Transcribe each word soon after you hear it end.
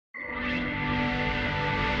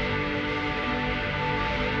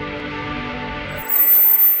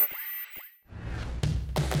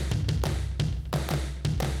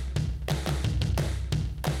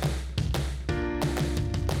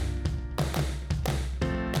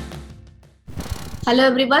Hello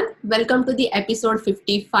everyone, welcome to the episode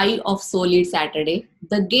 55 of Soul Eat Saturday.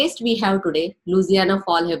 The guest we have today, Luciana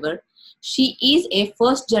Faulhaber. She is a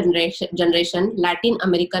first generation Latin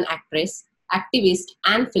American actress, activist,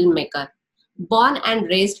 and filmmaker. Born and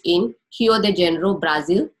raised in Rio de Janeiro,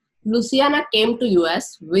 Brazil, Luciana came to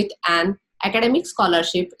US with an academic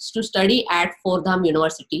scholarship to study at Fordham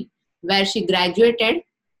University, where she graduated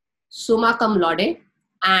summa cum laude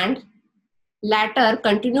and later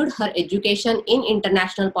continued her education in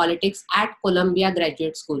international politics at Columbia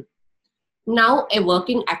Graduate School. Now a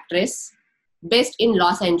working actress based in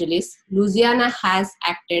Los Angeles, Luciana has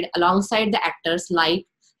acted alongside the actors like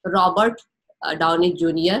Robert Downey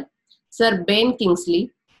Jr., Sir Ben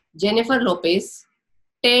Kingsley, Jennifer Lopez,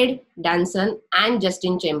 Ted Danson, and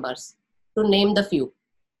Justin Chambers, to name the few.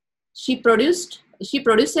 She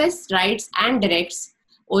produces, writes, and directs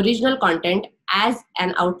original content as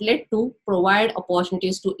an outlet to provide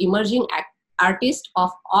opportunities to emerging artists of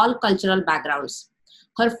all cultural backgrounds.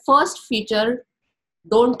 Her first feature,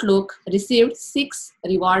 Don't Look, received 6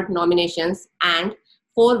 reward nominations and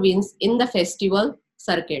 4 wins in the festival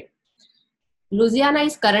circuit. Luciana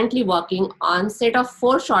is currently working on set of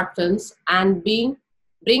 4 short films and bring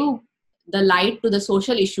the light to the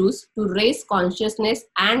social issues to raise consciousness,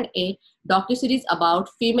 and a docuseries about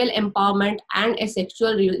female empowerment and a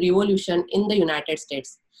sexual revolution in the United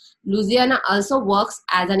States. Luciana also works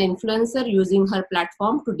as an influencer using her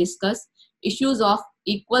platform to discuss issues of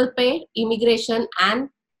equal pay, immigration, and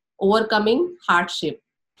overcoming hardship.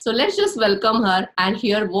 So let's just welcome her and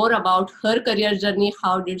hear more about her career journey.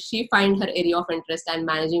 How did she find her area of interest and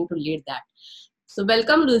managing to lead that? So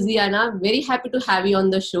welcome, Luciana. Very happy to have you on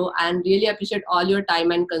the show and really appreciate all your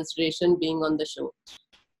time and consideration being on the show.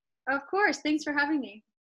 Of course. Thanks for having me.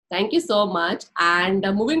 Thank you so much. And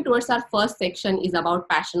moving towards our first section is about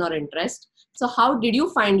passion or interest. So how did you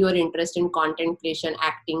find your interest in content creation,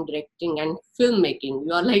 acting, directing, and filmmaking?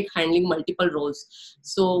 You are like handling multiple roles.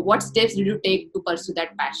 So what steps did you take to pursue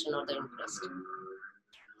that passion or the interest?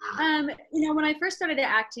 When I first started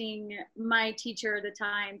acting, my teacher at the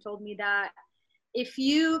time told me that if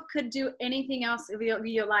you could do anything else of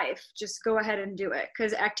your life, just go ahead and do it,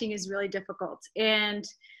 because acting is really difficult. And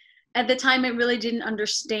at the time, I really didn't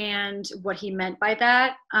understand what he meant by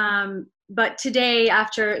that. But today,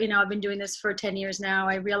 after I've been doing this for 10 years now,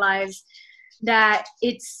 I realize that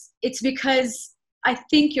it's because I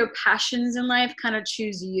think your passions in life kind of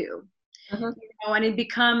choose you. Uh-huh. And it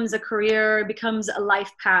becomes a career, it becomes a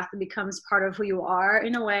life path, it becomes part of who you are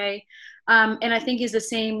in a way. And I think is the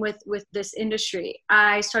same with this industry.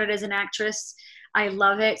 I started as an actress. I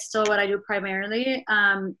love it, still what I do primarily.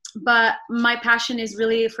 But my passion is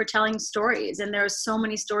really for telling stories, and there are so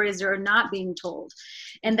many stories that are not being told.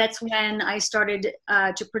 And that's when I started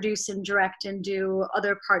to produce and direct and do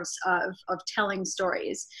other parts of telling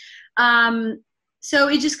stories. So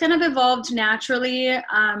it just kind of evolved naturally.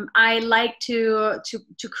 I like to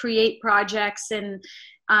create projects, and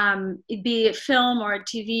it be it film or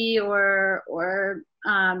TV or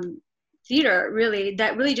theater, really,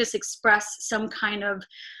 that really just express some kind of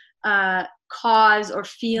cause or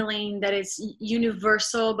feeling that is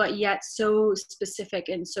universal but yet so specific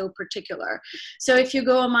and so particular. So if you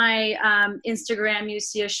go on my Instagram, you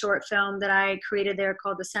see a short film that I created there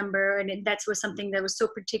called December, and that was something that was so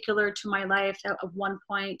particular to my life at one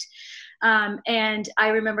point. And I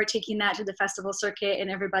remember taking that to the festival circuit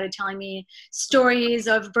and everybody telling me stories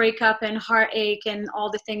of breakup and heartache and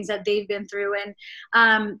all the things that they've been through,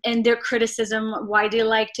 and their criticism, why they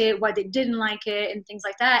liked it, why they didn't like it, and things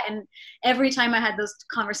like that. And every time I had those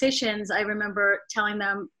conversations, I remember telling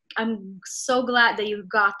them, I'm so glad that you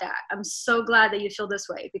got that. I'm so glad that you feel this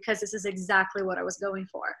way, because this is exactly what I was going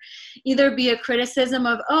for. Either be a criticism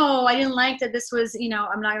of, oh, I didn't like that this was, I'm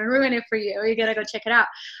not going to ruin it for you. You got to go check it out.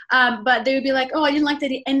 But they would be like, oh, I didn't like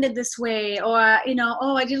that it ended this way. Or,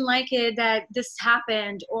 oh, I didn't like it that this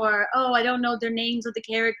happened. Or, oh, I don't know their names of the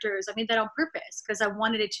characters. I made that on purpose because I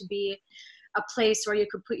wanted it to be a place where you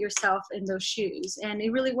could put yourself in those shoes, and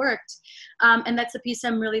it really worked. And that's a piece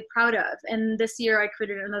I'm really proud of. And this year I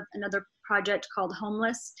created another project called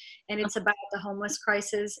Homeless, and it's about the homeless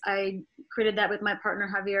crisis. I created that with my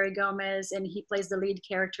partner Javier Gomez, and he plays the lead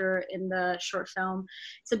character in the short film.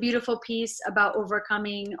 It's a beautiful piece about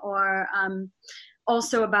overcoming, or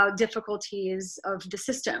also about difficulties of the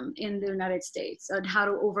system in the United States and how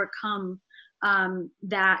to overcome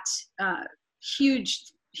that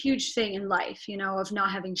huge huge thing in life, you know, of not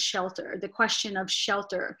having shelter. The question of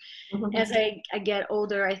shelter. Mhm. As I get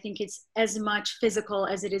older, I think it's as much physical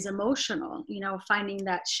as it is emotional, you know, finding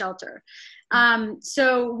that shelter.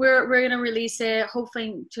 So we're going to release it,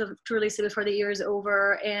 hopefully to release it before the year is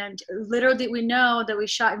over. And literally we know that we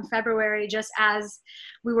shot in February, just as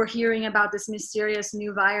we were hearing about this mysterious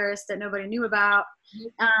new virus that nobody knew about.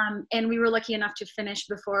 And we were lucky enough to finish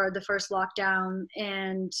before the first lockdown.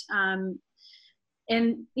 And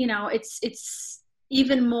you know, it's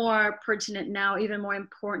even more pertinent now, even more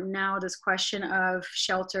important now, this question of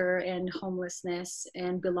shelter and homelessness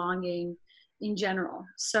and belonging in general.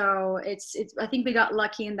 So it's I think we got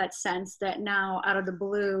lucky in that sense that now out of the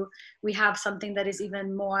blue we have something that is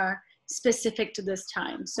even more specific to this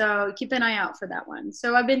time. So keep an eye out for that one.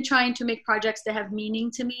 So I've been trying to make projects that have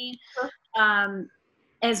meaning to me,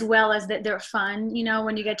 as well as that they're fun. You know,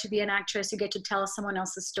 when you get to be an actress, you get to tell someone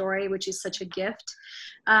else's story, which is such a gift.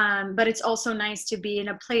 But it's also nice to be in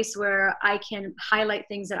a place where I can highlight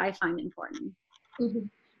things that I find important. Mhm.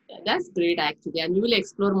 Yeah, that's great actually. And you will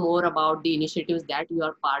explore more about the initiatives that you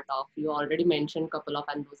are part of. You already mentioned a couple of,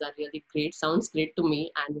 and those are really great. Sounds great to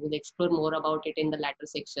me. And we will explore more about it in the latter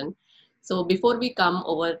section. So before we come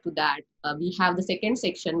over to that, we have the second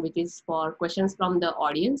section, which is for questions from the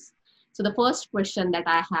audience. So the first question that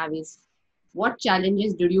I have is, what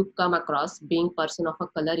challenges did you come across being person of a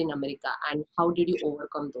color in America, and how did you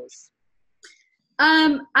overcome those?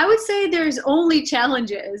 I would say there's only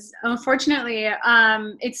challenges. Unfortunately,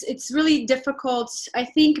 it's really difficult. I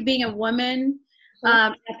think being a woman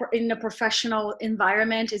in a professional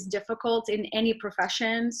environment is difficult in any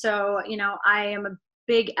profession. So, you know, I am a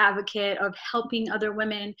big advocate of helping other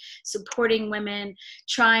women, supporting women,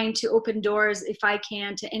 trying to open doors if I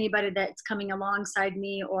can to anybody that's coming alongside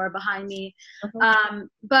me or behind me.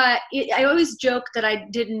 I always joke that I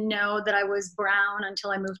didn't know that I was brown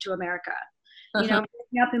until I moved to America. You know,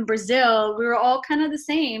 growing up in Brazil, we were all kind of the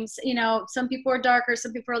same. You know, some people are darker,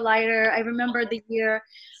 some people are lighter. I remember the year,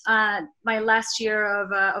 my last year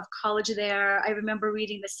of college there, I remember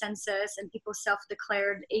reading the census and people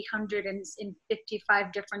self-declared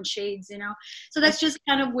 855 different shades, you know. So that's just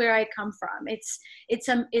kind of where I come from. It's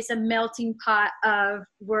a melting pot of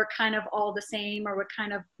we're kind of all the same or we're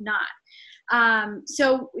kind of not.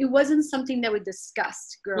 So it wasn't something that we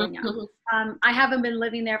discussed growing up. I haven't been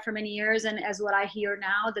living there for many years, and as what I hear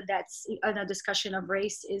now, that's a discussion of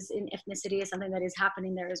race is in ethnicity is something that is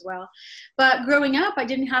happening there as well. But growing up, I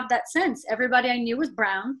didn't have that sense. Everybody I knew was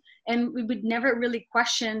brown, and we would never really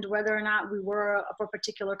questioned whether or not we were of a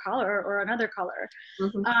particular color or another color.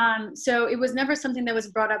 So it was never something that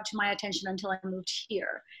was brought up to my attention until I moved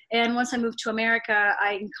here. And once I moved to America,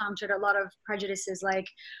 I encountered a lot of prejudices like,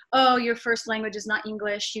 oh, your first language is not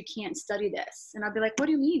English, you can't study this. And I'd be like, what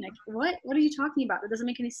do you mean? Like, what are you talking about? That doesn't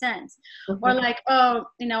make any sense. Or like, oh,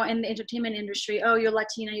 you know, in the entertainment industry, oh, you're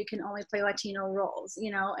Latina, you can only play Latino roles,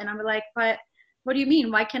 you know. And I'm like, but what do you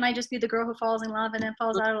mean? Why can't I just be the girl who falls in love and then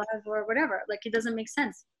falls out of love or whatever? Like, it doesn't make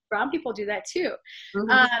sense. Brown people do that too.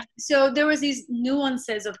 So there was these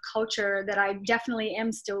nuances of culture that I definitely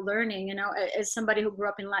am still learning. You know, as somebody who grew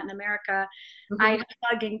up in Latin America, I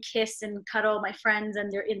hug and kiss and cuddle my friends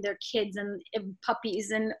and their kids and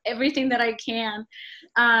puppies and everything that I can.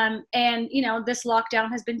 And you know, this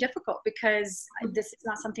lockdown has been difficult because this is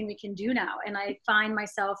not something we can do now. And I find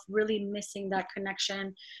myself really missing that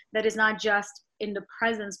connection that is not just in the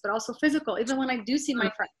presence, but also physical. Even when I do see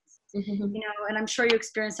my friends. You know, and I'm sure you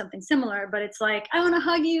experienced something similar, but it's like, I want to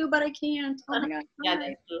hug you, but I can't. Oh my God. Yeah,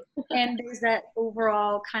 that's true. And there's that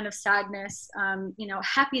overall kind of sadness, you know,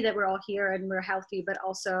 happy that we're all here and we're healthy, but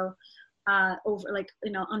also over like,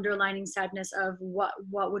 you know, underlining sadness of what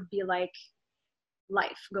would be like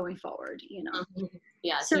life going forward, you know.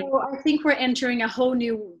 Yeah. So I think we're entering a whole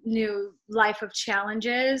new life of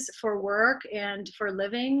challenges for work and for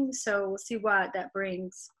living. So we'll see what that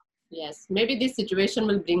brings. Yes, maybe this situation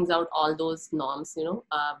will brings out all those norms, you know,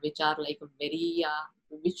 which are like very,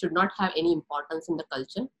 which should not have any importance in the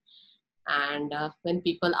culture. And when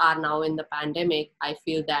people are now in the pandemic, I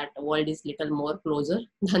feel that the world is little more closer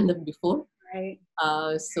than the before. Right.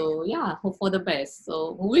 So yeah, hope for the best.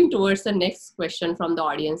 So moving towards the next question from the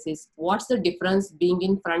audience is, what's the difference being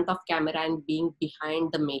in front of camera and being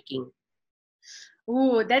behind the making?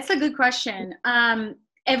 Ooh, that's a good question.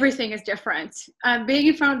 Everything is different. Being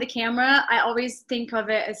in front of the camera, I always think of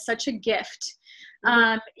it as such a gift.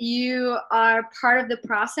 You are part of the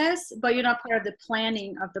process, but you're not part of the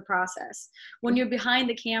planning of the process. When you're behind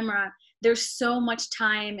the camera, there's so much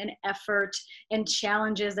time and effort and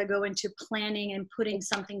challenges that go into planning and putting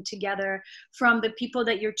something together, from the people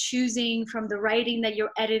that you're choosing, from the writing that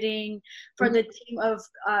you're editing, for the team of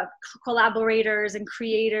collaborators and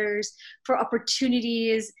creators, for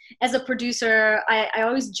opportunities. As a producer, I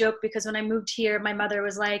always joke, because when I moved here, my mother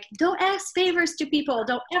was like, don't ask favors to people,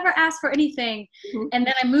 don't ever ask for anything. And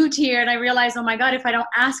then I moved here and I realized, oh my God, if I don't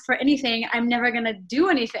ask for anything, I'm never gonna do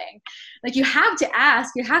anything. Like, you have to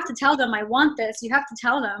ask, you have to tell them, I want this, you have to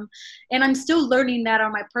tell them. And I'm still learning that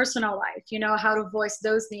on my personal life, you know, how to voice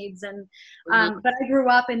those needs. And but I grew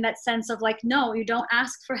up in that sense of like, no, you don't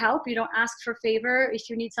ask for help, you don't ask for favor. If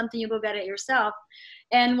you need something, you go get it yourself.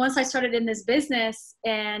 And once I started in this business,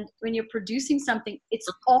 and when you're producing something, it's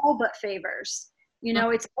all but favors. You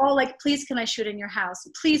know, it's all like, please, can I shoot in your house?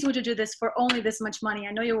 Please, would you do this for only this much money?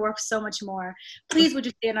 I know you're worth so much more. Please, would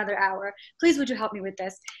you stay another hour? Please, would you help me with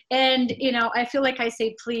this? And, you know, I feel like I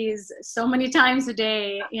say please so many times a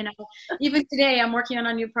day. You know, even today I'm working on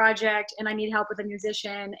a new project and I need help with a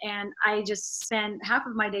musician. And I just spend half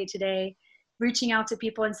of my day today reaching out to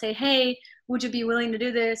people and say, hey, would you be willing to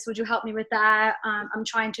do this? Would you help me with that? I'm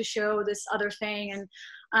trying to show this other thing.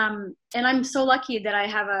 And I'm so lucky that I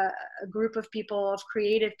have a group of people, of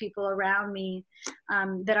creative people around me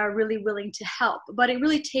that are really willing to help. But it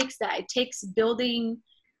really takes that. It takes building,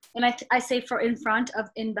 and I say for in front of,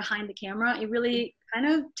 in behind the camera, it really kind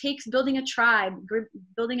of takes building a tribe,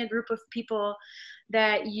 building a group of people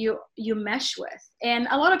that you mesh with. And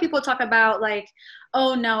a lot of people talk about like,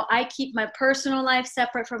 oh no, I keep my personal life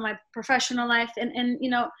separate from my professional life. And you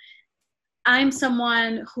know, I'm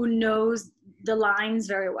someone who knows the lines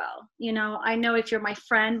very well. You know, I know if you're my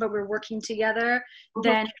friend, but we're working together,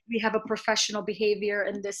 then we have a professional behavior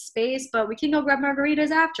in this space, but we can go grab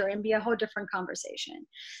margaritas after and be a whole different conversation.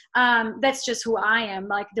 That's just who I am.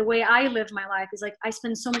 Like, the way I live my life is like, I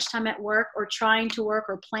spend so much time at work or trying to work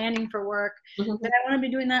or planning for work that I want to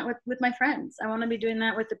be doing that with my friends. I want to be doing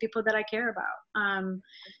that with the people that I care about.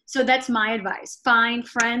 So that's my advice. Find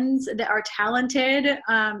friends that are talented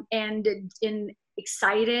and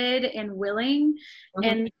excited and willing,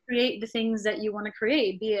 and create the things that you want to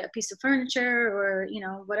create, be it a piece of furniture or, you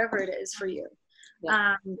know, whatever it is for you.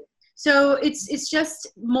 So it's just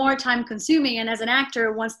more time consuming. And as an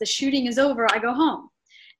actor, once the shooting is over, I go home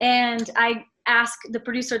and I ask the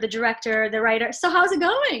producer, the director, the writer, so how's it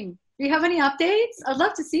going? Do you have any updates? I'd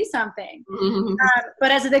love to see something. But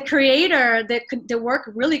as the creator, the work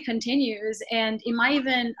really continues, and it might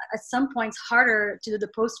even at some points harder to do the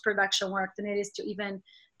post-production work than it is to even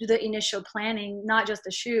do the initial planning, not just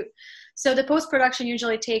the shoot. So the post-production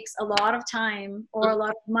usually takes a lot of time or a lot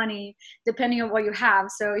of money, depending on what you have.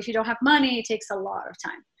 So if you don't have money, it takes a lot of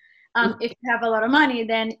time. If you have a lot of money,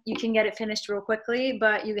 then you can get it finished real quickly,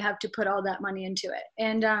 but you have to put all that money into it.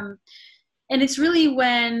 And it's really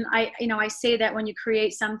when I say that when you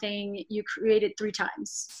create something, you create it 3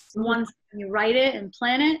 times. Once you write it and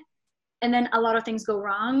plan it, and then a lot of things go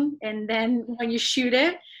wrong. And then when you shoot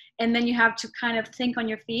it, and then you have to kind of think on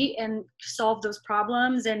your feet and solve those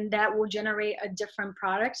problems, and that will generate a different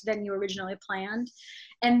product than you originally planned.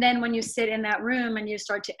 And then when you sit in that room and you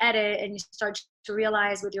start to edit, and you start to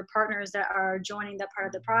realize with your partners that are joining that part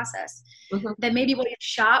of the process, that maybe what you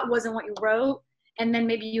shot wasn't what you wrote, and then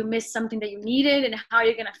maybe you missed something that you needed, and how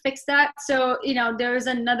you're going to fix that. So, you know, there's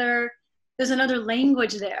another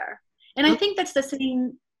language there. And I think that's the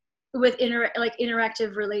same with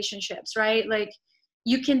interactive relationships, right? Like,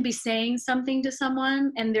 you can be saying something to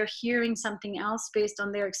someone and they're hearing something else based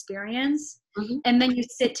on their experience. And then you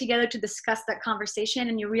sit together to discuss that conversation,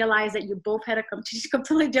 and you realize that you both had a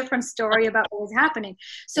completely different story about what was happening.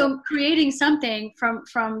 So creating something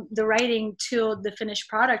from the writing to the finished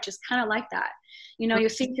product is kind of like that. You know, you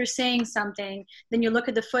think you're saying something, then you look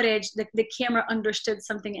at the footage, the camera understood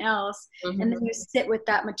something else, and then you sit with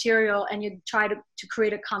that material and you try to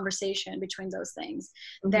create a conversation between those things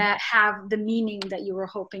that have the meaning that you were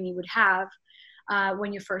hoping you would have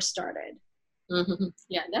when you first started.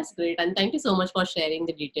 Yeah, that's great. And thank you so much for sharing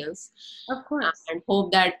the details. Of course. And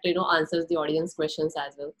hope that, answers the audience questions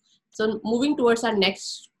as well. So moving towards our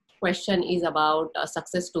next question is about a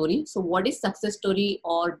success story. So what is success story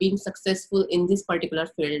or being successful in this particular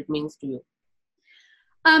field means to you?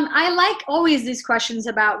 I like always these questions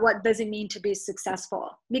about what does it mean to be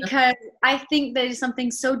successful, because I think there is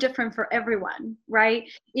something so different for everyone, right?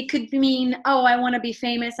 It could mean, oh, I want to be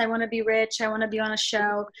famous, I want to be rich, I want to be on a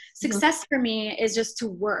show. Success for me is just to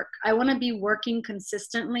work. I want to be working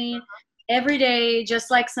consistently every day, just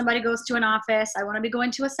like somebody goes to an office. I want to be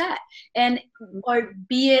going to a set, and or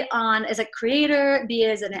be it on as a creator, be it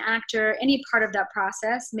as an actor, any part of that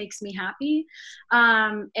process makes me happy.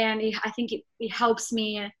 I think it helps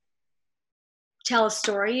me tell a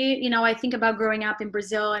story. You know, I think about growing up in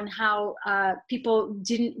Brazil and how people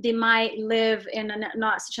they might live in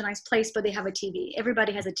not such a nice place, but they have a TV.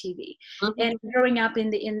 Everybody has a TV. Mm-hmm. And growing up in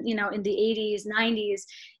the 80s, 90s,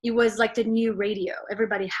 it was like the new radio.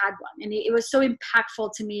 Everybody had one. And it was so impactful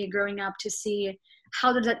to me growing up to see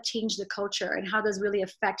how does that change the culture and how does really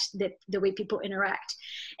affect the way people interact.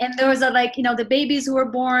 And those are like, you know, the babies who were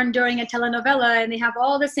born during a telenovela and they have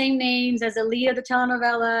all the same names as the lead of the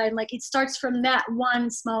telenovela. And like, it starts from that one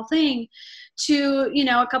small thing to, you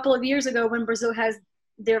know, a couple of years ago when Brazil has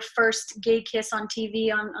their first gay kiss on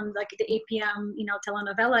TV on like the 8 p.m., you know,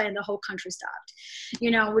 telenovela, and the whole country stopped,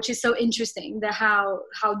 you know, which is so interesting that how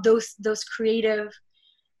those creative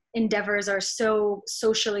endeavors are so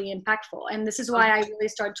socially impactful. And this is why I really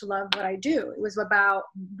started to love what I do. It was about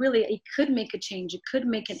really, it could make a change, it could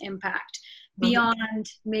make an impact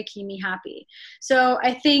beyond making me happy. So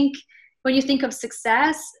I think when you think of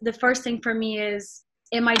success, the first thing for me is,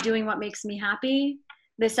 am I doing what makes me happy?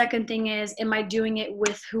 The second thing is, am I doing it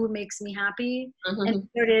with who makes me happy? And the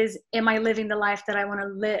third is, am I living the life that I want to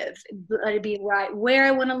live? Let it be right where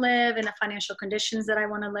I want to live and the financial conditions that I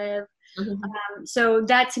want to live. So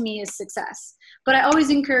that to me is success. But I always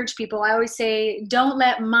encourage people, I always say, don't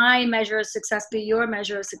let my measure of success be your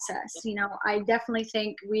measure of success. You know, I definitely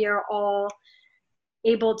think we are all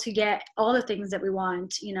able to get all the things that we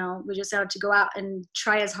want. You know, we just have to go out and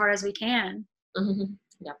try as hard as we can.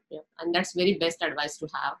 Yeah. And that's very best advice to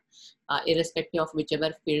have, irrespective of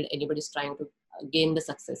whichever field anybody's trying to gain the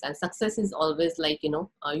success. And success is always like, you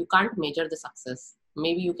know, you can't measure the success.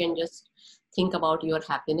 Maybe you can just think about your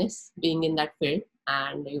happiness being in that field,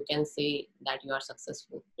 and you can say that you are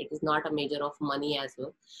successful. It is not a measure of money as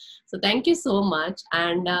well. So thank you so much.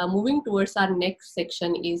 And moving towards our next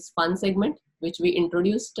section is fun segment, which we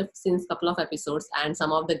introduced since couple of episodes, and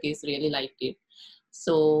some of the guests really liked it.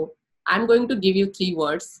 So I'm going to give you 3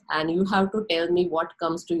 words, and you have to tell me what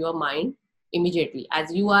comes to your mind immediately.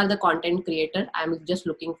 As you are the content creator, I'm just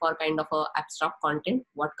looking for kind of a abstract content,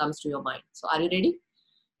 what comes to your mind. So are you ready?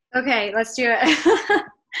 Okay, let's do it.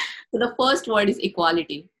 So the first word is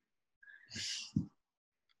equality.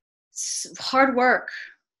 Hard work.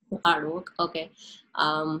 Hard work. Okay.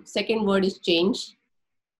 Second word is change.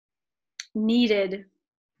 Needed.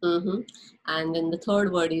 And then the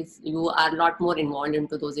third word is you are a lot more involved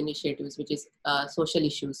into those initiatives, which is social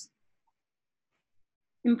issues.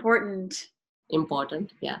 Important.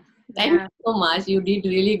 Yeah. Thank you so much. You did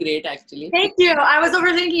really great, actually. Thank you. I was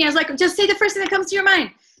overthinking. I was like, just say the first thing that comes to your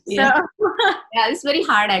mind. Yeah. So. Yeah, it's very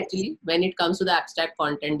hard actually when it comes to the abstract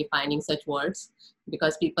content defining such words,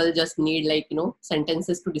 because people just need, like, you know,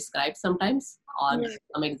 sentences to describe sometimes, or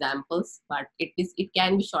some examples, but it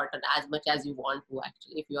can be shortened as much as you want to,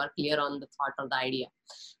 actually, if you are clear on the thought or the idea.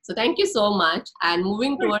 So thank you so much. And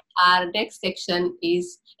moving towards our next section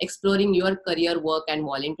is exploring your career, work, and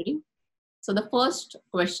volunteering. So the first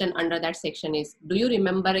question under that section is, do you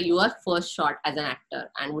remember your first shot as an actor?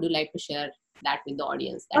 And would you like to share that with the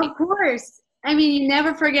audience? Of course. I mean, you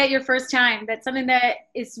never forget your first time. That's something that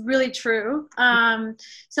is really true.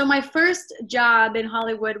 So my first job in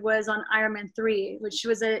Hollywood was on Iron Man 3, which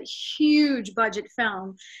was a huge budget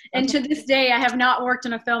film. And to this day, I have not worked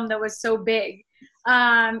on a film that was so big.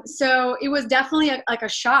 So it was definitely like a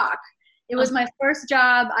shock. It was my first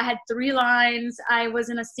job. I had 3 lines. I was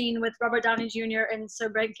in a scene with Robert Downey Jr. and Sir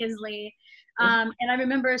Brent Kingsley. And I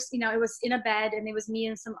remember, you know, it was in a bed, and it was me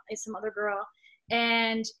and some other girl.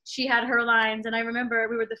 And she had her lines. And I remember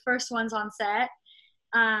we were the first ones on set.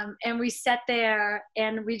 And we sat there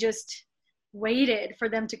and we just waited for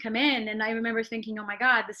them to come in. And I remember thinking, oh my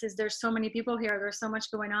God, there's so many people here. There's so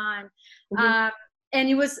much going on. And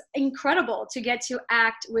it was incredible to get to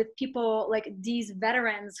act with people like these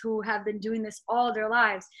veterans who have been doing this all their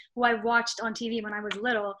lives, who I watched on TV when I was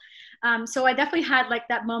little. So I definitely had like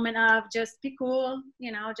that moment of just be cool,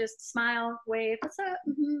 you know, just smile, wave, what's up?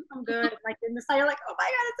 I'm good. Like in the side, you're like, oh my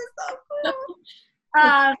God, this is so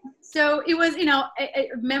cool. So it was, you know, a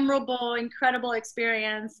memorable, incredible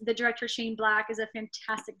experience. The director, Shane Black, is a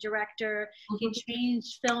fantastic director. He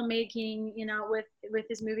changed filmmaking, you know, with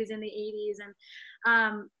his movies in the 80s.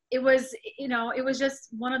 And it was, you know, it was just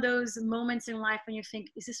one of those moments in life when you think,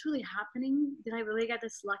 is this really happening? Did I really get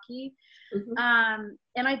this lucky? And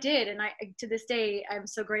I did. And to this day, I'm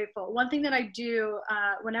so grateful. One thing that I do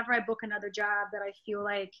whenever I book another job that I feel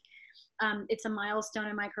like it's a milestone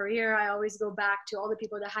in my career, I always go back to all the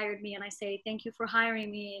people that hired hired me, and I say, thank you for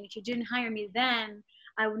hiring me. And if you didn't hire me then,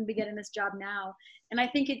 I wouldn't be getting this job now. And I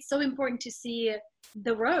think it's so important to see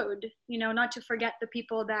the road, not to forget the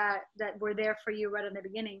people that were there for you right in the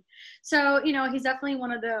beginning. So, he's definitely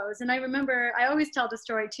one of those. And I remember, I always tell the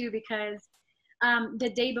story too, because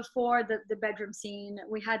the day before the bedroom scene,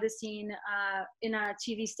 we had the scene in a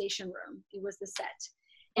TV station room. It was the set.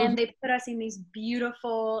 And they put us in these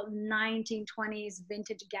beautiful 1920s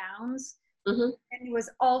vintage gowns. And it was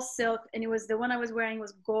all silk. And it was the one I was wearing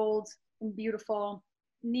was gold and beautiful,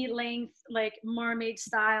 knee length, like mermaid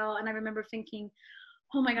style. And I remember thinking,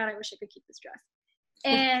 oh my God, I wish I could keep this dress.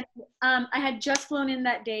 And I had just flown in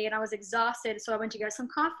that day and I was exhausted. So I went to get some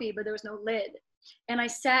coffee, but there was no lid. And I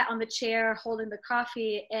sat on the chair holding the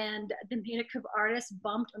coffee, and the makeup artist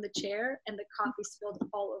bumped on the chair and the coffee spilled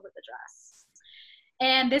all over the dress.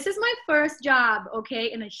 And this is my first job,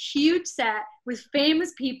 okay, in a huge set with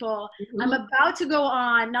famous people. I'm about to go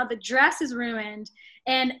on. Now the dress is ruined.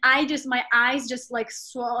 And my eyes just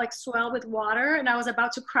swell with water, and I was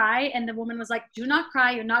about to cry. And the woman was like, do not cry.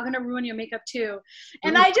 You're not going to ruin your makeup too.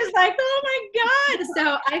 And I just oh my God.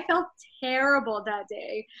 So I felt terrible that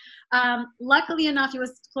day. Luckily enough, it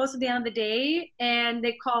was close to the end of the day and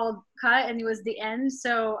they called cut and it was the end.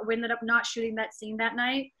 So we ended up not shooting that scene that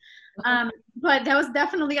night. But that was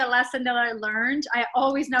definitely a lesson that I learned. I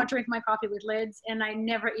always now drink my coffee with lids, and I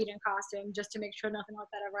never eat in costume just to make sure nothing like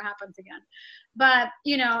that ever happens again. But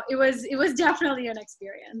it was definitely an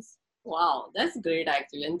experience. Wow, that's great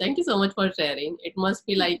actually. And thank you so much for sharing. It must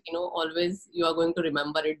be like, always you are going to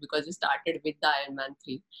remember it because you started with the Iron Man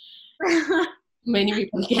 3. Many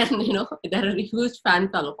people can, there are a huge fan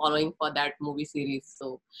following for that movie series.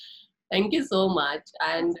 So thank you so much.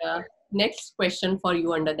 And next question for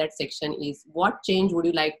you under that section is, what change would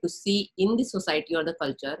you like to see in the society or the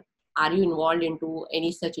culture? Are you involved into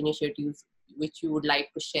any such initiatives which you would like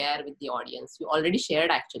to share with the audience? You already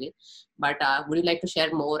shared actually, but would you like to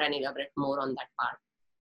share more and elaborate more on that part?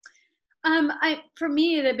 For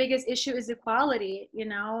me, the biggest issue is equality.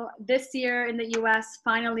 This year in the US,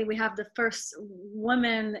 finally, we have the first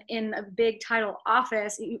woman in a big title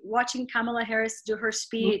office. Watching Kamala Harris do her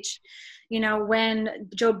speech, when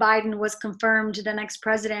Joe Biden was confirmed the next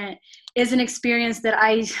president, is an experience that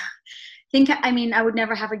I would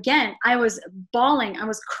never have again. I was bawling. I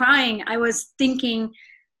was crying. I was thinking,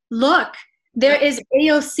 look, there is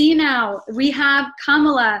AOC now. We have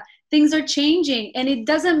Kamala. Things are changing, and it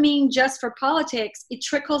doesn't mean just for politics. It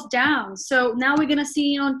trickles down. So now we're going to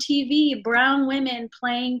see on TV brown women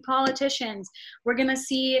playing politicians. We're going to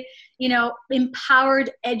see,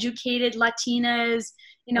 empowered, educated Latinas,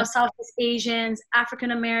 Southeast Asians,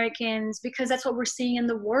 African Americans, because that's what we're seeing in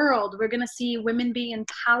the world. We're going to see women being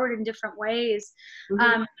empowered in different ways.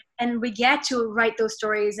 And we get to write those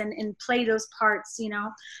stories and play those parts,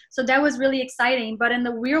 So that was really exciting. But in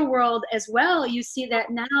the real world as well, you see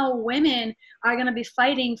that now women are going to be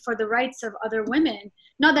fighting for the rights of other women.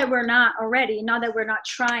 Not that we're not already, not that we're not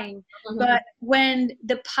trying, but when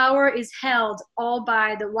the power is held all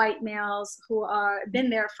by the white males who are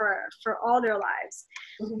been there for all their lives,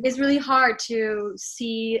 it's really hard to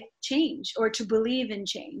see change or to believe in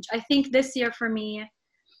change. I think this year for me,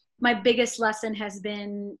 my biggest lesson has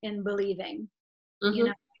been in believing,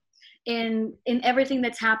 in everything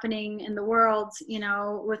that's happening in the world,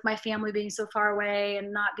 with my family being so far away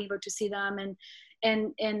and not being able to see them,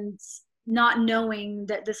 and not knowing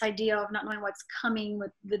that this idea of not knowing what's coming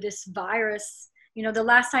with this virus. The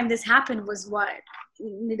last time this happened was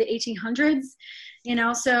in the 1800s,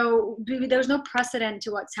 so there's no precedent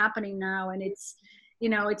to what's happening now. And it's,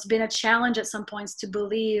 it's been a challenge at some points to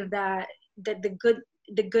believe that the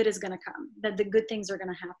good is going to come, that the good things are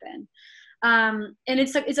going to happen. And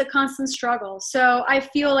it's a constant struggle. So I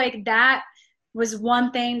feel like that was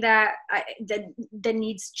one thing that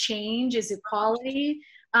needs change, is equality.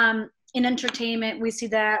 In entertainment, we see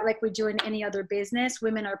that like we do in any other business,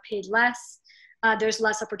 women are paid less. There's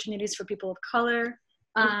less opportunities for people of color.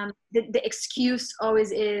 The excuse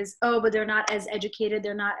always is, oh, but they're not as educated,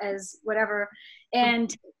 they're not as whatever.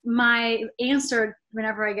 And my answer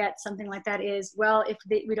whenever I get something like that is, well, if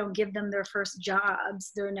we don't give them their first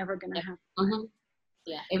jobs, they're never going to have.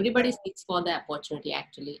 Yeah, everybody seeks for the opportunity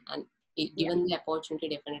actually, and given the opportunity,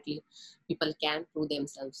 definitely people can prove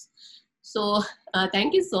themselves. So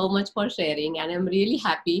thank you so much for sharing, and I'm really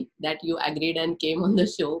happy that you agreed and came on the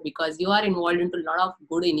show, because you are involved into a lot of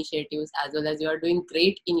good initiatives, as well as you are doing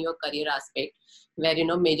great in your career aspect, where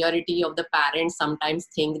majority of the parents sometimes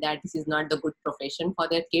think that this is not the good profession for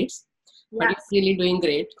their kids. But Yes. you're really doing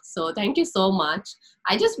great. So thank you so much.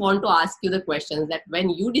 I just want to ask you the questions that when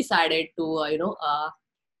you decided to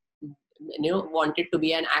wanted to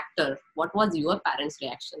be an actor. What was your parents'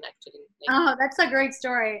 reaction actually? Like, Oh, that's a great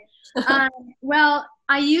story. Well,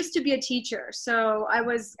 I used to be a teacher, so I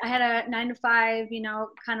had a 9 to 5,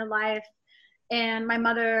 kind of life. And my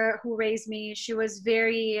mother, who raised me, she was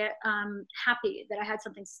very happy that I had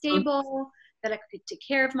something stable, that I could take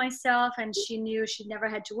care of myself, and she knew she never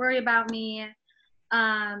had to worry about me.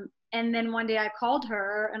 And then one day I called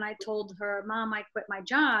her and I told her, Mom, I quit my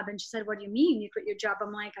job. And she said, what do you mean you quit your job?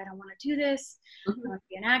 I'm like, I don't want to do this. I want to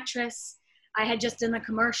be an actress. I had just done a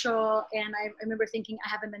commercial, and I remember thinking, I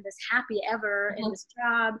haven't been this happy ever in this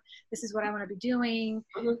job. This is what I want to be doing.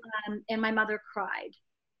 And my mother cried.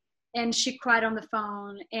 And she cried on the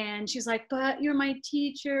phone, and she's like, but you're my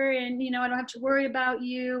teacher, and I don't have to worry about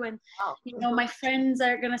you, and my friends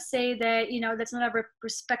are gonna say that that's not a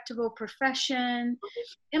respectable profession.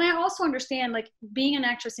 And I also understand, like, being an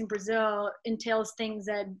actress in Brazil entails things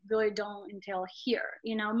that really don't entail here.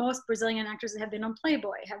 Most Brazilian actresses have been on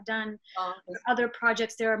Playboy, have done other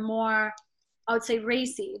projects. They are more, I would say,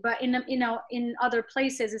 racy, but in other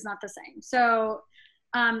places it's not the same. So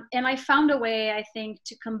and I found a way, I think,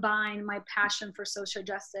 to combine my passion for social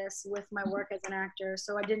justice with my work as an actor.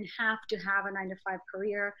 So I didn't have to have a 9-to-5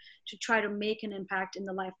 career to try to make an impact in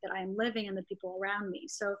the life that I am living and the people around me.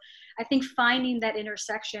 So I think finding that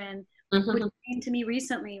intersection, which came to me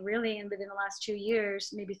recently, really, and within the last 2 years,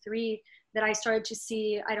 maybe 3, that I started to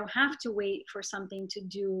see I don't have to wait for something to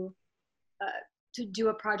do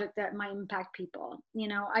a project that might impact people.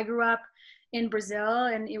 I grew up in Brazil,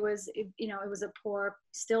 and it was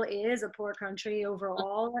still is a poor country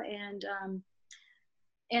overall.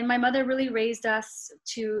 And my mother really raised us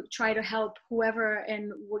to try to help whoever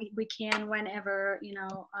and we can whenever,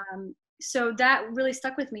 so that really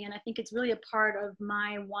stuck with me. And I think it's really a part of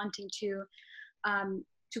my wanting to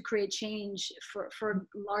create change for a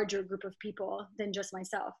larger group of people than just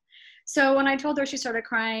myself. So when I told her, she started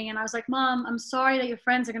crying, and I was like, Mom, I'm sorry that your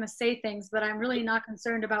friends are going to say things, but I'm really not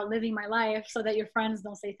concerned about living my life so that your friends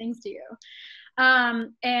don't say things to you.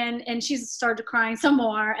 And she started crying some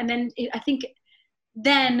more. And then I think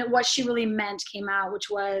then what she really meant came out, which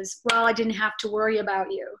was, well, I didn't have to worry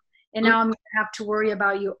about you. And now I'm going to have to worry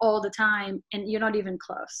about you all the time. And you're not even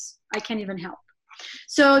close. I can't even help.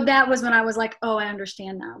 So that was when I was like, oh, I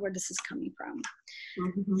understand now where this is coming from.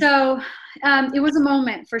 So it was a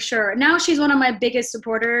moment for sure. Now she's one of my biggest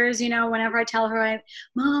supporters. Whenever I tell her,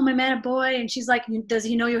 Mom, I met a boy, and she's like, does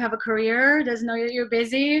he know you have a career? Does he know you're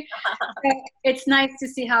busy? It's nice to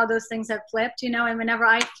see how those things have flipped, and whenever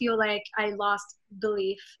I feel like I lost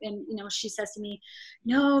belief, and she says to me,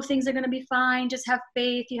 no, things are going to be fine. Just have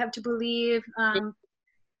faith. You have to believe.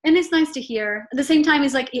 And it's nice to hear. At the same time,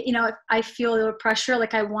 it's like, I feel a little pressure,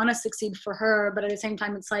 like I want to succeed for her, but at the same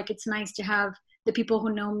time, it's like, it's nice to have the people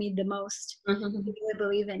who know me the most really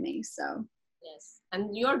believe in me. So yes,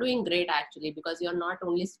 and you're doing great actually, because you're not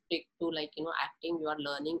only stick to acting, you are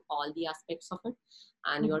learning all the aspects of it,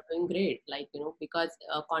 and you're doing great, because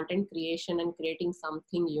content creation and creating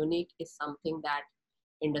something unique is something that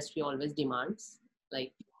industry always demands,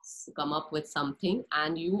 to come up with something,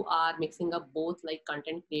 and you are mixing up both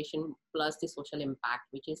content creation plus the social impact,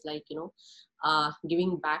 which is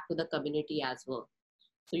giving back to the community as well.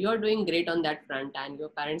 So you're doing great on that front, and your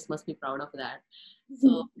parents must be proud of that.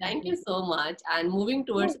 So thank you so much. And moving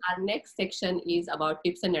towards our next section is about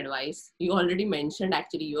tips and advice. You already mentioned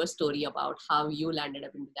actually your story about how you landed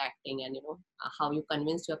up into the acting, and how you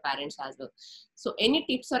convinced your parents as well. So any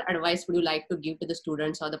tips or advice would you like to give to the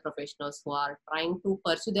students or the professionals who are trying to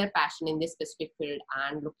pursue their passion in this specific field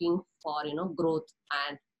and looking for growth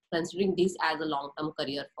and considering this as a long-term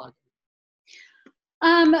career for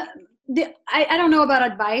them? I don't know about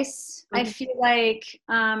advice. I feel like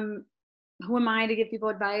who am I to give people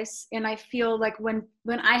advice? And I feel like when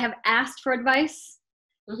I have asked for advice,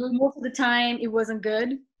 most of the time it wasn't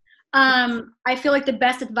good. I feel like the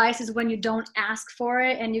best advice is when you don't ask for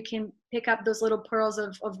it, and you can pick up those little pearls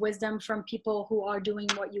of wisdom from people who are doing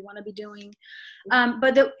what you want to be doing.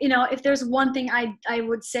 But if there's one thing I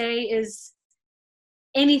would say is,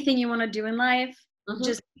 anything you want to do in life,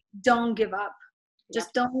 just don't give up.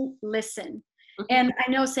 Just don't listen. And I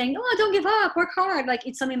know saying, oh, don't give up, work hard,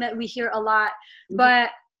 it's something that we hear a lot,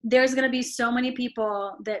 but there's going to be so many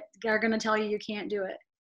people that are going to tell you can't do it.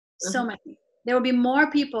 So many. There will be more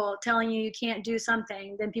people telling you can't do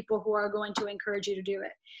something than people who are going to encourage you to do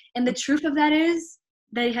it. And the truth of that is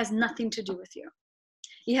that it has nothing to do with you.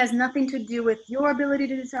 It has nothing to do with your ability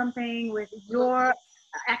to do something, with your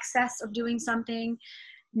access of doing something.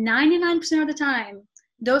 99% of the time,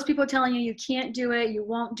 those people telling you can't do it, you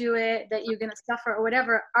won't do it, that you're going to suffer or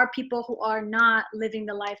whatever, are people who are not living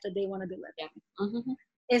the life that they want to be living.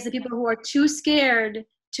 is the people who are too scared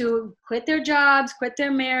to quit their jobs, quit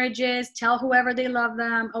their marriages, tell whoever they love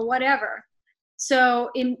them or whatever. So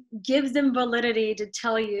it gives them validity to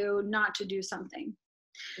tell you not to do something.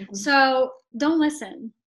 Mm-hmm. So don't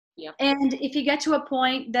listen. Yeah. And if you get to a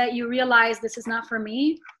point that you realize this is not for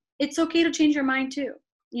me, it's okay to change your mind too.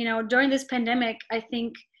 You know, during this pandemic, I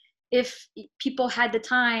think if people had the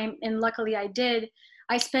time, and luckily I did,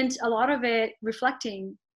 I spent a lot of it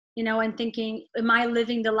reflecting, you know, and thinking, am I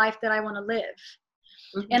living the life that I want to live?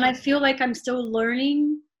 Mm-hmm. And I feel like I'm still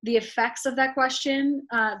learning the effects of that question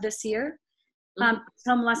this year. Mm-hmm.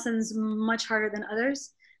 Some lessons much harder than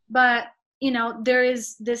others. But, you know, there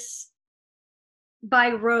is this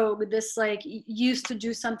by rogue, this like used to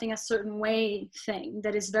do something a certain way thing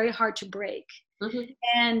that is very hard to break. Mm-hmm.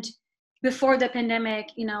 And before the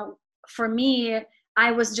pandemic, you know, for me,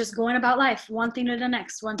 I was just going about life, one thing to the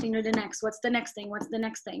next, one thing to the next. What's the next thing? What's the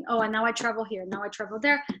next thing? Oh, and now I travel here. Now I travel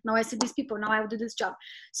there. Now I see these people. Now I will do this job.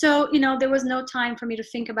 So, you know, there was no time for me to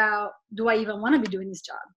think about, do I even want to be doing this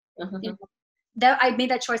job? Mm-hmm. You know, that I made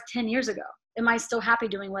that choice 10 years ago. Am I still happy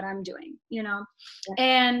doing what I'm doing? You know, yeah.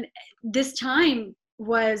 And this time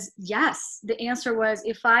was yes. The answer was,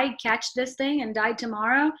 if I catch this thing and die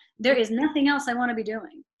tomorrow, there is nothing else I want to be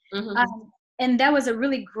doing. Mm-hmm. And that was a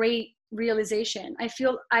really great realization. I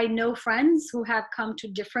feel I know friends who have come to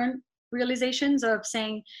different realizations of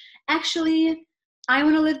saying, actually, I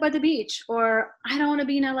want to live by the beach, or I don't want to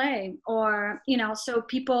be in LA, or, you know, so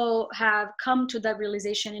people have come to that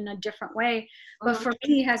realization in a different way. But for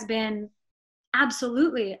me, it has been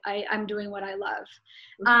absolutely, I'm doing what I love.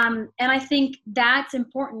 And I think that's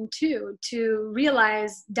important too, to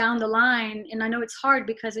realize down the line, and I know it's hard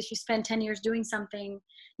because if you spend 10 years doing something,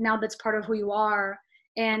 now that's part of who you are,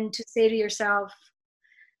 and to say to yourself,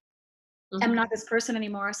 I'm not this person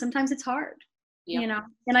anymore. Sometimes it's hard, you know,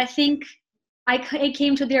 and I think I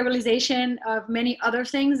came to the realization of many other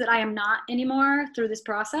things that I am not anymore through this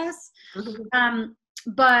process.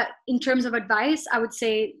 But in terms of advice, I would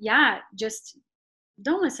say, yeah, just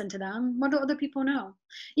don't listen to them. What do other people know?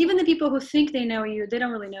 Even the people who think they know you, they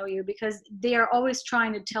don't really know you, because they are always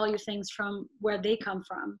trying to tell you things from where they come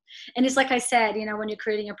from. And it's like I said, you know, when you're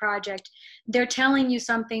creating a project, they're telling you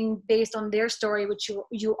something based on their story, which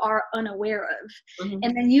you are unaware of. Mm-hmm.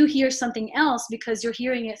 And then you hear something else because you're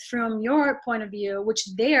hearing it from your point of view, which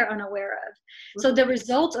they're unaware of. Mm-hmm. So the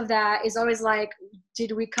result of that is always like,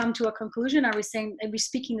 did we come to a conclusion? Are we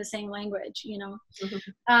speaking the same language, you know?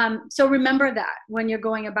 Mm-hmm. So remember that when you're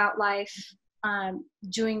going about life,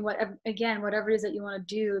 doing whatever it is that you want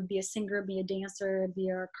to do, be a singer, be a dancer, be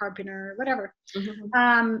a carpenter, whatever.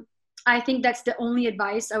 Mm-hmm. I think that's the only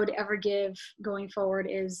advice I would ever give going forward,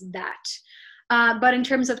 is that. But in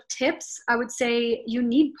terms of tips, I would say you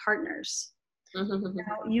need partners.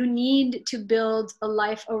 Mm-hmm. You need to build a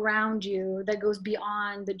life around you that goes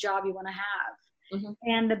beyond the job you want to have. Mm-hmm.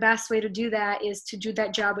 And the best way to do that is to do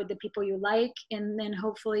that job with the people you like, and then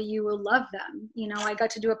hopefully you will love them. You know, I got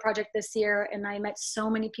to do a project this year and I met so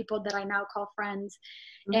many people that I now call friends.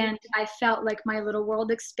 Mm-hmm. And I felt like my little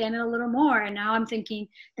world expanded a little more. And now I'm thinking,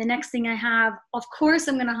 the next thing I have, of course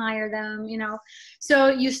I'm going to hire them, you know. So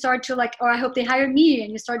you start to like, or I hope they hire me,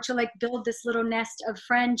 and you start to like build this little nest of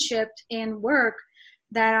friendship and work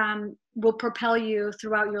that will propel you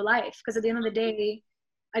throughout your life. Because at the end of the day,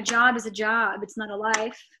 a job is a job. It's not a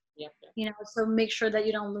life. Yep. You know, so make sure that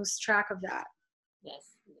you don't lose track of that.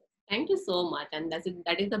 Yes. Thank you so much. And that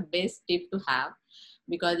is the best tip to have,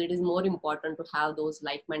 because it is more important to have those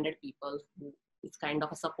like-minded people who is kind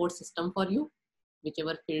of a support system for you,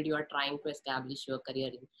 whichever field you are trying to establish your career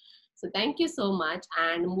in. So thank you so much.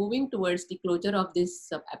 And moving towards the closure of this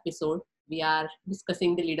episode, we are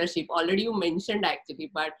discussing the leadership. Already you mentioned actually,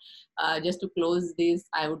 but just to close this,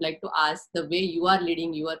 I would like to ask, the way you are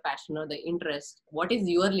leading your passion or the interest, what is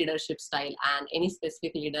your leadership style, and any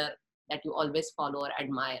specific leader that you always follow or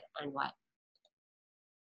admire, and why?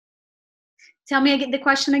 Tell me the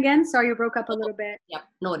question again. Sorry, you broke up a little bit. Yeah,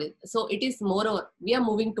 no. So it is we are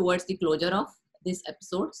moving towards the closure of this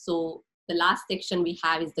episode. So the last section we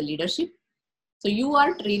have is the leadership. So you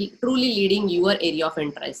are truly leading your area of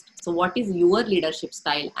interest. So what is your leadership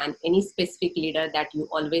style, and any specific leader that you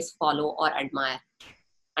always follow or admire,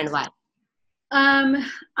 and why?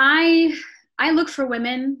 I look for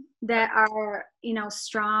women that are, you know,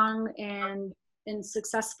 strong and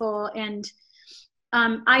successful. And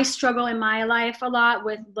I struggle in my life a lot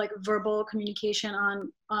with like verbal communication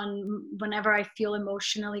on whenever I feel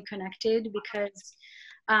emotionally connected, because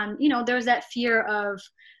you know, there's that fear of,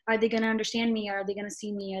 are they going to understand me? Are they going to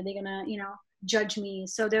see me? Are they going to, you know, judge me?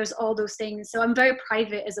 So there's all those things. So I'm very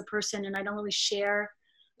private as a person, and I don't really share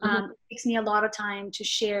It takes me a lot of time to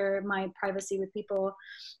share my privacy with people.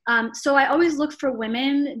 So I always look for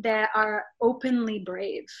women that are openly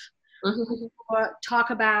brave, or talk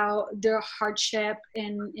about their hardship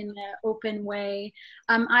in an open way.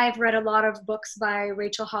 I've read a lot of books by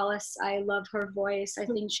Rachel Hollis. I love her voice. I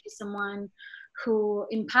think she's someone who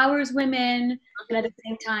empowers women and at the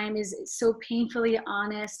same time is so painfully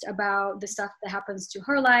honest about the stuff that happens to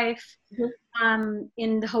her life,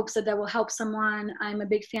 in the hopes that will help someone. I'm a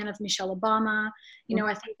big fan of Michelle Obama. You know,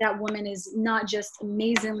 I think that woman is not just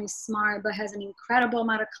amazingly smart, but has an incredible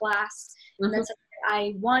amount of class. And that's something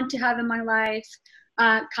I want to have in my life.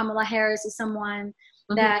 Kamala Harris is someone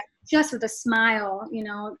that just with a smile, you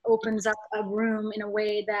know, opens up a room in a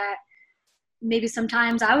way that maybe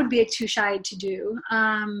sometimes I would be too shy to do.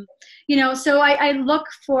 You know, so I look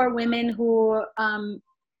for women who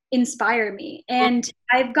inspire me. And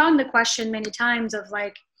I've gotten the question many times of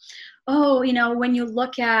like, oh, you know, when you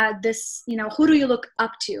look at this, you know, who do you look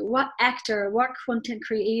up to? What actor, what content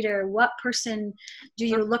creator, what person do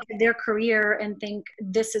you look at their career and think,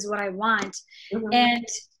 this is what I want? And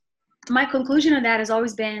my conclusion of that has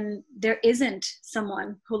always been, there isn't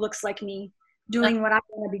someone who looks like me doing what I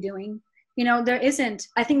want to be doing. You know, there isn't.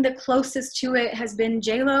 I think the closest to it has been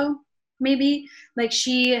J-Lo, maybe. Like,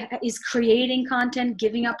 she is creating content,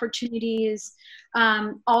 giving opportunities,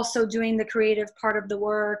 also doing the creative part of the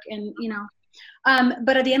work, and, you know.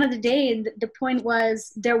 But at the end of the day, the point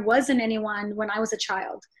was, there wasn't anyone when I was a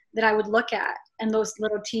child that I would look at and those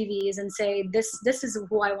little TVs and say, this is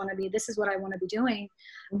who I want to be. This is what I want to be doing.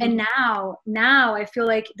 And now I feel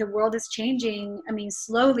like the world is changing. I mean,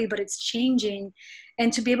 slowly, but it's changing.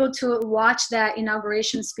 And to be able to watch that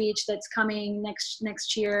inauguration speech that's coming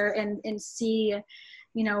next year and see,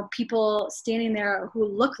 you know, people standing there who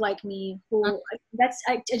look like me,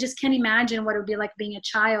 I just can't imagine what it would be like being a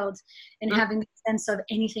child and having the sense of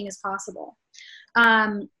anything is possible.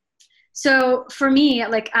 So for me,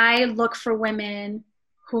 like, I look for women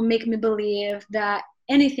who make me believe that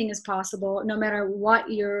anything is possible, no matter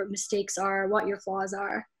what your mistakes are, what your flaws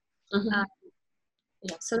are.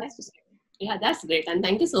 So that's just it. Yeah, that's great. And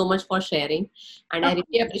thank you so much for sharing. And I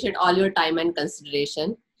really appreciate all your time and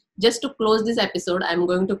consideration. Just to close this episode, I'm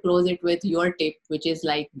going to close it with your tip, which is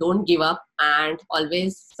like, don't give up and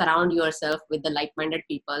always surround yourself with the like-minded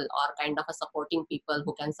people or kind of a supporting people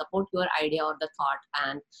who can support your idea or the thought,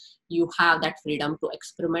 and you have that freedom to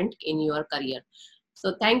experiment in your career.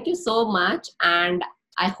 So thank you so much. And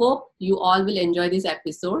I hope you all will enjoy this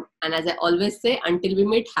episode. And as I always say, until we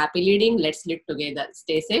meet, happy leading. Let's lead together.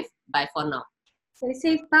 Stay safe. Bye for now. Stay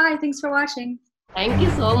safe. Bye. Thanks for watching. Thank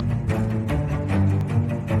you so much.